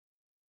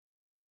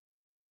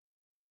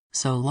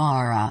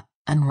Solara,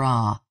 and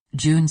Ra,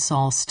 June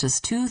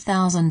Solstice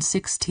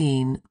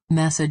 2016,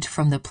 message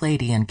from the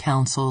Pleiadian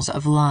Councils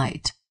of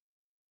Light.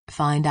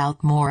 Find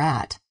out more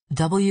at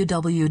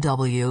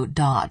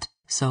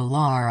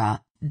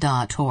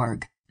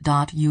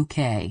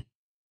www.solara.org.uk.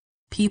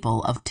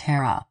 People of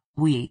Terra,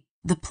 we,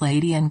 the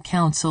Pleiadian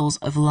Councils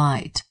of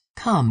Light,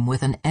 come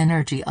with an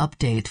energy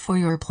update for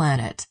your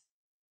planet.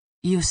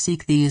 You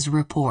seek these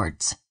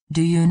reports,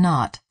 do you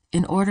not,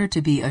 in order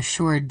to be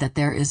assured that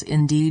there is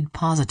indeed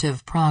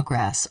positive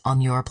progress on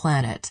your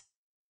planet?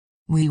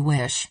 We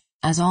wish,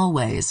 as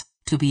always,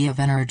 to be of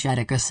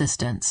energetic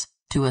assistance,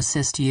 to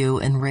assist you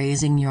in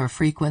raising your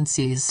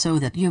frequencies so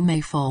that you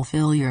may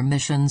fulfill your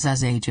missions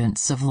as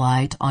agents of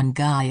light on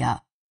Gaia.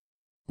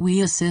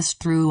 We assist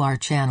through our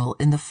channel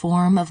in the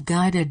form of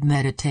guided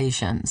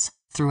meditations,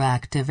 through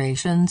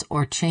activations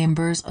or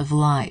chambers of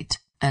light,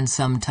 and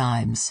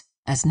sometimes,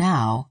 as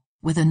now,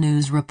 with a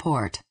news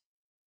report.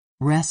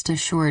 Rest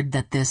assured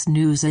that this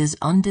news is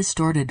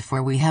undistorted,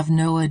 for we have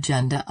no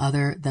agenda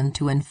other than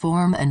to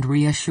inform and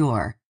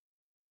reassure.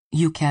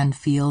 You can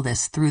feel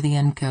this through the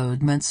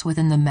encodements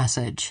within the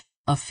message,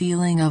 a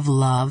feeling of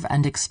love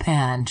and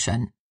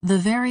expansion, the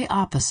very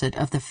opposite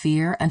of the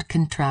fear and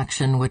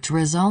contraction which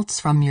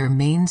results from your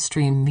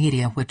mainstream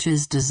media, which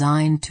is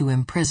designed to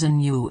imprison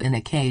you in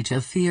a cage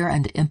of fear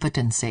and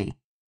impotency.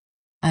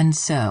 And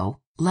so,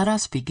 let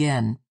us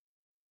begin.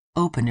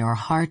 Open your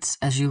hearts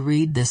as you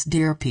read this,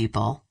 dear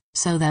people,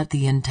 so that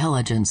the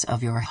intelligence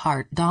of your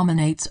heart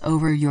dominates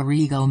over your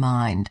ego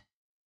mind.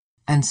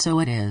 And so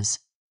it is.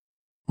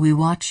 We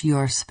watch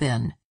your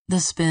spin, the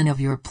spin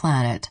of your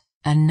planet,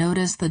 and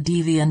notice the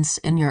deviance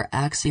in your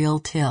axial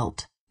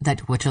tilt,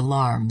 that which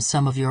alarms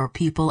some of your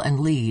people and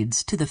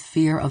leads to the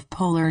fear of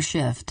polar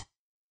shift.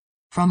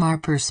 From our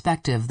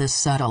perspective, this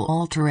subtle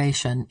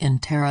alteration in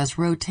Terra's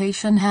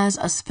rotation has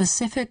a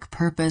specific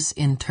purpose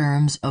in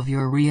terms of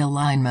your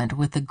realignment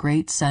with the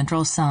great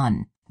central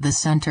sun, the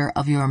center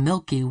of your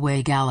Milky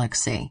Way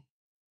galaxy.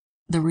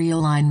 The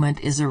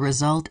realignment is a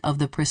result of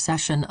the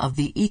precession of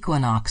the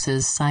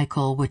equinoxes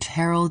cycle, which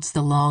heralds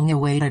the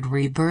long-awaited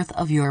rebirth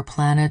of your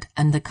planet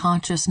and the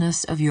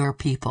consciousness of your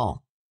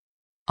people.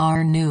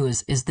 Our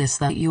news is this: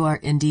 that you are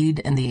indeed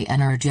in the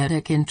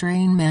energetic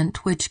entrainment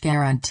which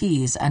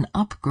guarantees an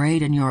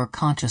upgrade in your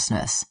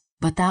consciousness,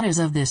 but that is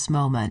of this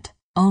moment.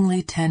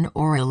 Only 10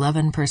 or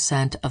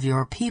 11% of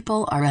your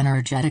people are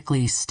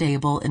energetically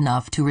stable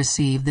enough to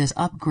receive this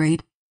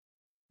upgrade.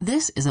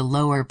 This is a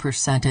lower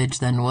percentage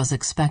than was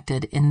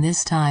expected in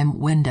this time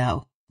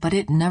window, but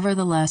it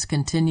nevertheless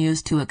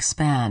continues to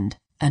expand,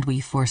 and we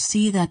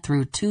foresee that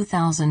through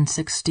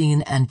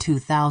 2016 and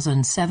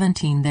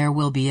 2017 there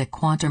will be a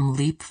quantum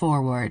leap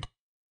forward.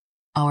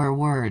 Our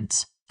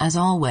words, as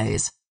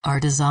always, are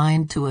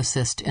designed to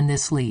assist in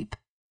this leap.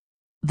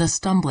 The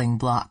stumbling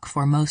block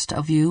for most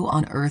of you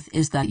on Earth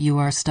is that you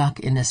are stuck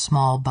in a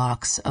small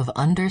box of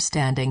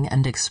understanding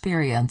and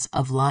experience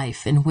of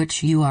life, in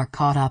which you are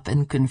caught up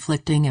in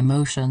conflicting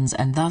emotions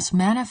and thus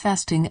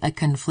manifesting a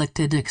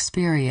conflicted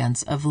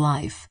experience of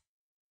life.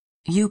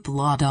 You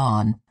plod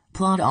on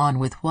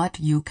with what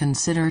you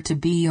consider to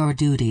be your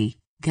duty,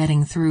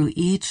 getting through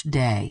each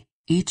day,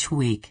 each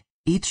week,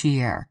 each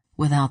year,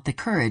 without the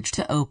courage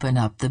to open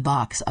up the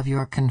box of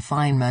your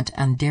confinement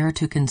and dare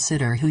to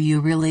consider who you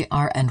really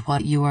are and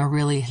what you are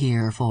really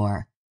here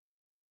for.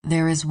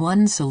 There is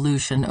one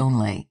solution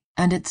only,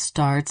 and it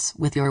starts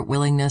with your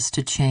willingness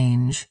to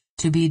change,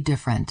 to be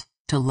different,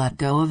 to let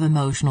go of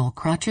emotional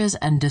crutches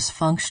and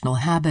dysfunctional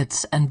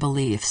habits and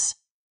beliefs.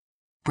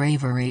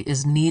 Bravery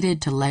is needed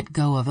to let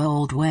go of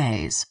old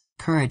ways.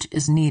 Courage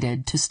is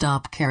needed to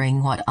stop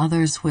caring what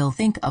others will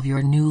think of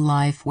your new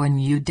life when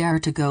you dare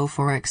to go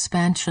for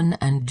expansion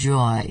and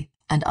joy,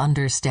 and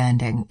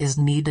understanding is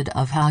needed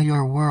of how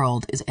your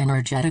world is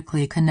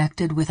energetically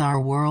connected with our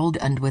world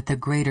and with the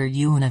greater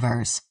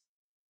universe.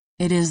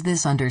 It is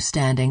this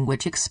understanding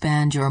which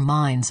expands your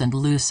minds and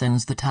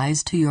loosens the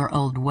ties to your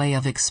old way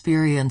of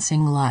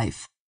experiencing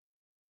life.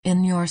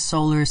 In your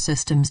solar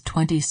system's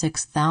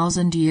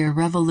 26,000-year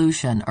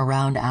revolution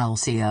around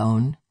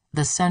Alcyone,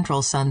 the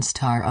central sun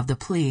star of the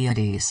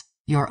Pleiades,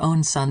 your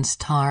own sun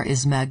star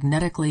is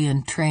magnetically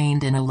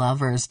entrained in a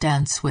lover's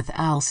dance with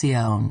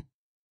Alcyone.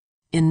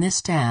 In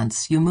this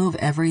dance you move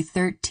every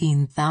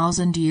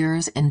 13,000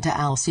 years into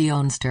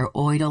Alcyone's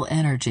toroidal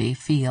energy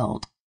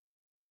field.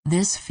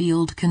 This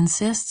field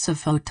consists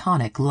of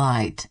photonic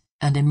light,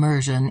 and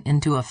immersion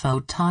into a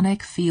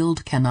photonic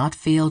field cannot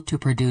fail to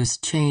produce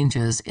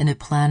changes in a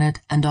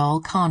planet and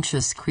all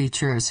conscious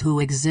creatures who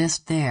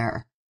exist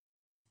there.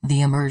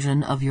 The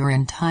immersion of your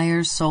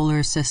entire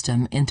solar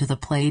system into the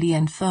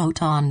Pleiadian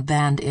photon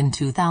band in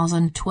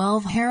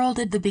 2012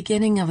 heralded the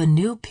beginning of a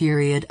new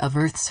period of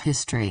Earth's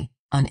history,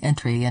 an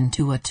entry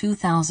into a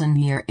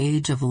 2000-year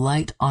age of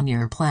light on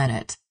your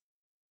planet.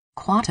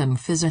 Quantum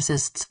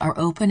physicists are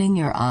opening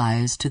your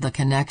eyes to the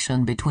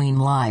connection between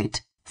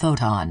light,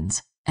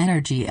 photons,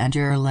 energy and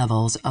your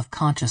levels of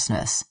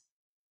consciousness.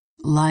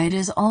 Light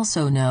is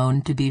also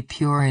known to be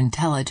pure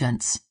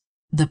intelligence.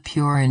 The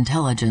pure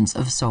intelligence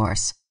of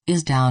Source,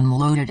 is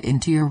downloaded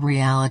into your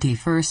reality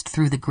first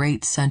through the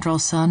great central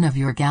sun of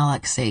your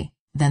galaxy,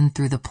 then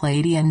through the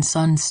Pleiadian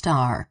sun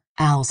star,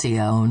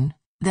 Alcyone,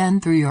 then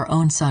through your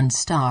own sun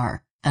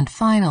star, and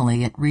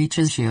finally it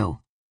reaches you.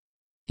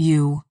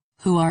 You,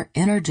 who are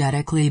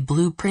energetically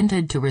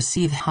blueprinted to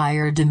receive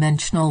higher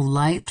dimensional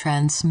light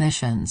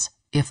transmissions,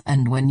 if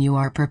and when you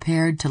are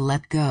prepared to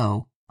let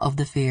go of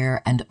the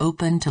fear and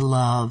open to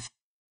love.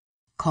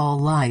 Call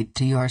light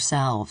to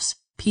yourselves,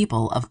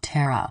 people of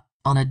Terra,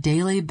 on a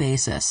daily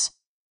basis.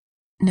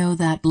 Know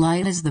that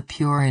light is the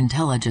pure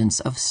intelligence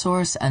of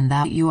Source and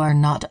that you are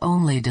not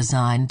only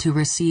designed to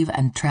receive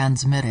and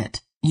transmit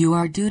it, you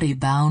are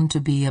duty-bound to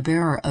be a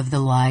bearer of the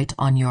light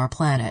on your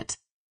planet.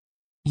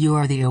 You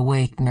are the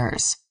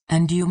awakeners,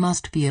 and you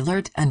must be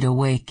alert and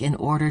awake in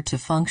order to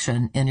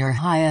function in your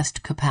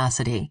highest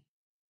capacity.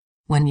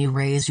 When you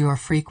raise your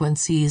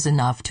frequencies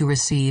enough to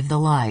receive the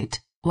light,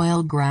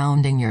 while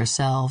grounding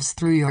yourselves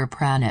through your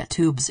prana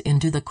tubes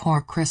into the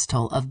core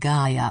crystal of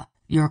Gaia,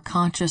 your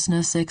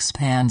consciousness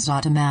expands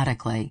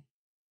automatically.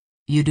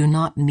 You do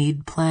not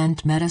need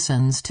plant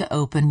medicines to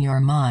open your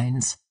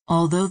minds,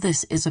 although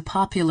this is a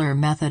popular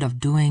method of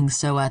doing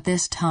so at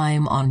this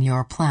time on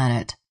your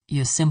planet.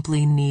 You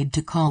simply need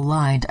to call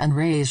light and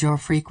raise your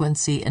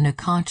frequency in a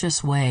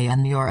conscious way,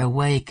 and your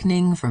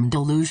awakening from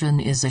delusion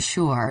is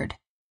assured.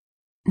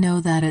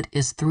 Know that it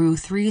is through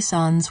 3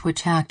 suns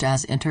which act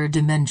as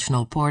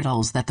interdimensional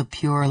portals that the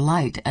pure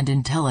light and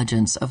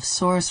intelligence of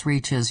Source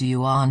reaches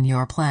you on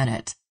your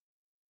planet.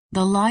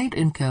 The light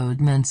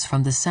encodements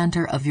from the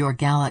center of your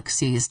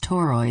galaxy's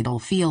toroidal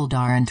field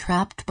are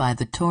entrapped by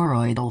the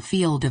toroidal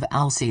field of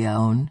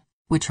Alcyone,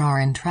 which are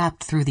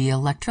entrapped through the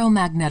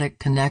electromagnetic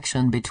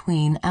connection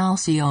between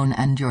Alcyone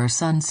and your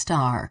sun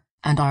star,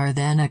 and are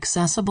then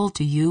accessible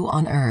to you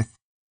on Earth.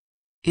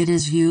 It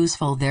is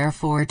useful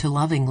therefore to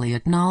lovingly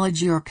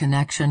acknowledge your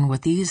connection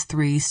with these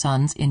 3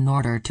 suns in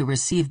order to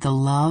receive the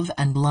love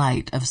and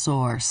light of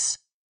Source.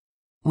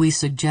 We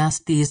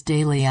suggest these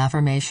daily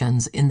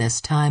affirmations in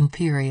this time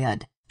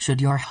period, should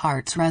your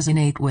hearts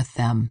resonate with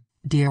them,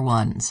 dear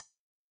ones.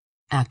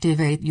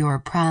 Activate your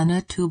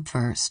prana tube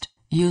first,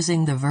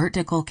 using the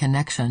vertical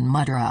connection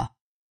mudra.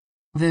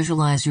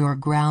 Visualize your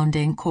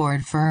grounding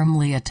cord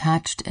firmly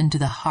attached into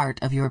the heart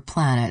of your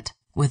planet,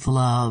 with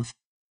love.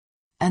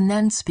 And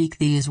then speak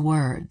these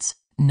words,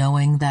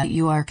 knowing that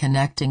you are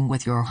connecting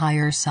with your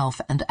higher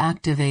self and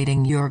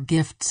activating your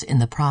gifts in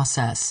the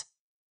process.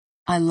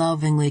 I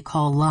lovingly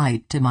call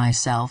light to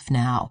myself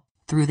now,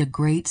 through the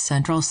great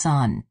central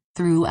sun,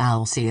 through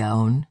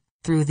Alcyone,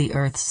 through the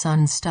Earth's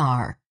sun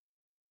star.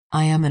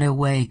 I am an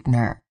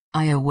awakener,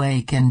 I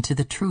awaken to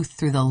the truth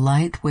through the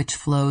light which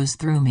flows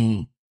through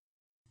me.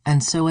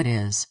 And so it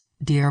is,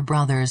 dear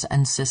brothers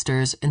and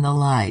sisters in the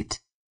light.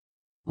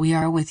 We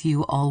are with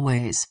you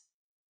always.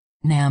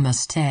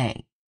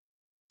 Namaste.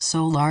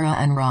 Solara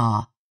and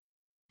Ra.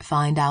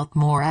 Find out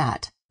more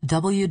at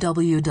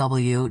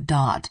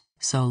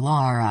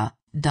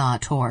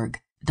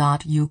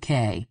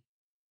www.solara.org.uk.